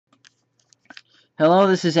Hello,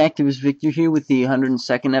 this is Activist Victor here with the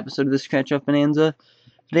 102nd episode of the Scratch Off Bonanza.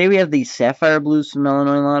 Today we have the Sapphire Blues from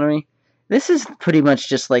Illinois Lottery. This is pretty much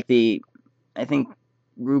just like the, I think,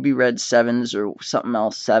 Ruby Red 7s or something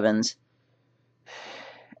else 7s.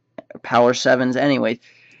 Power 7s. Anyway,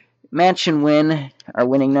 match and win. Our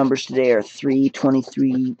winning numbers today are 3,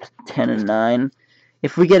 23, 10, and 9.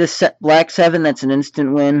 If we get a black 7, that's an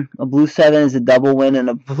instant win. A blue 7 is a double win, and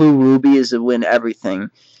a blue ruby is a win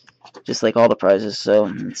everything. Just like all the prizes. So,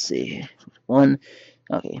 let's see. 1.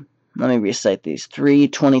 Okay, let me recite these. 3,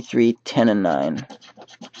 23, 10, and 9.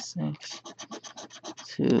 6,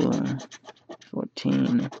 2,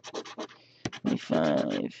 14,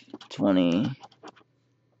 25, 20,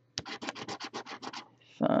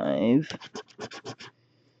 5,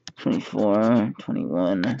 24,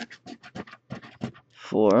 21,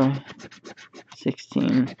 4,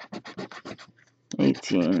 16,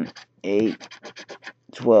 18, 8,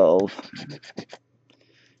 12,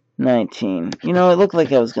 19. You know, it looked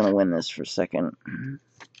like I was going to win this for a second.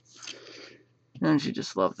 Don't you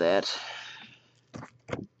just love that?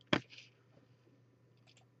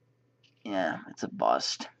 Yeah, it's a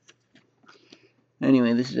bust.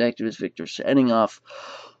 Anyway, this is Activist Victor signing off.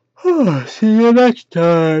 See you next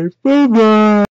time. Bye-bye.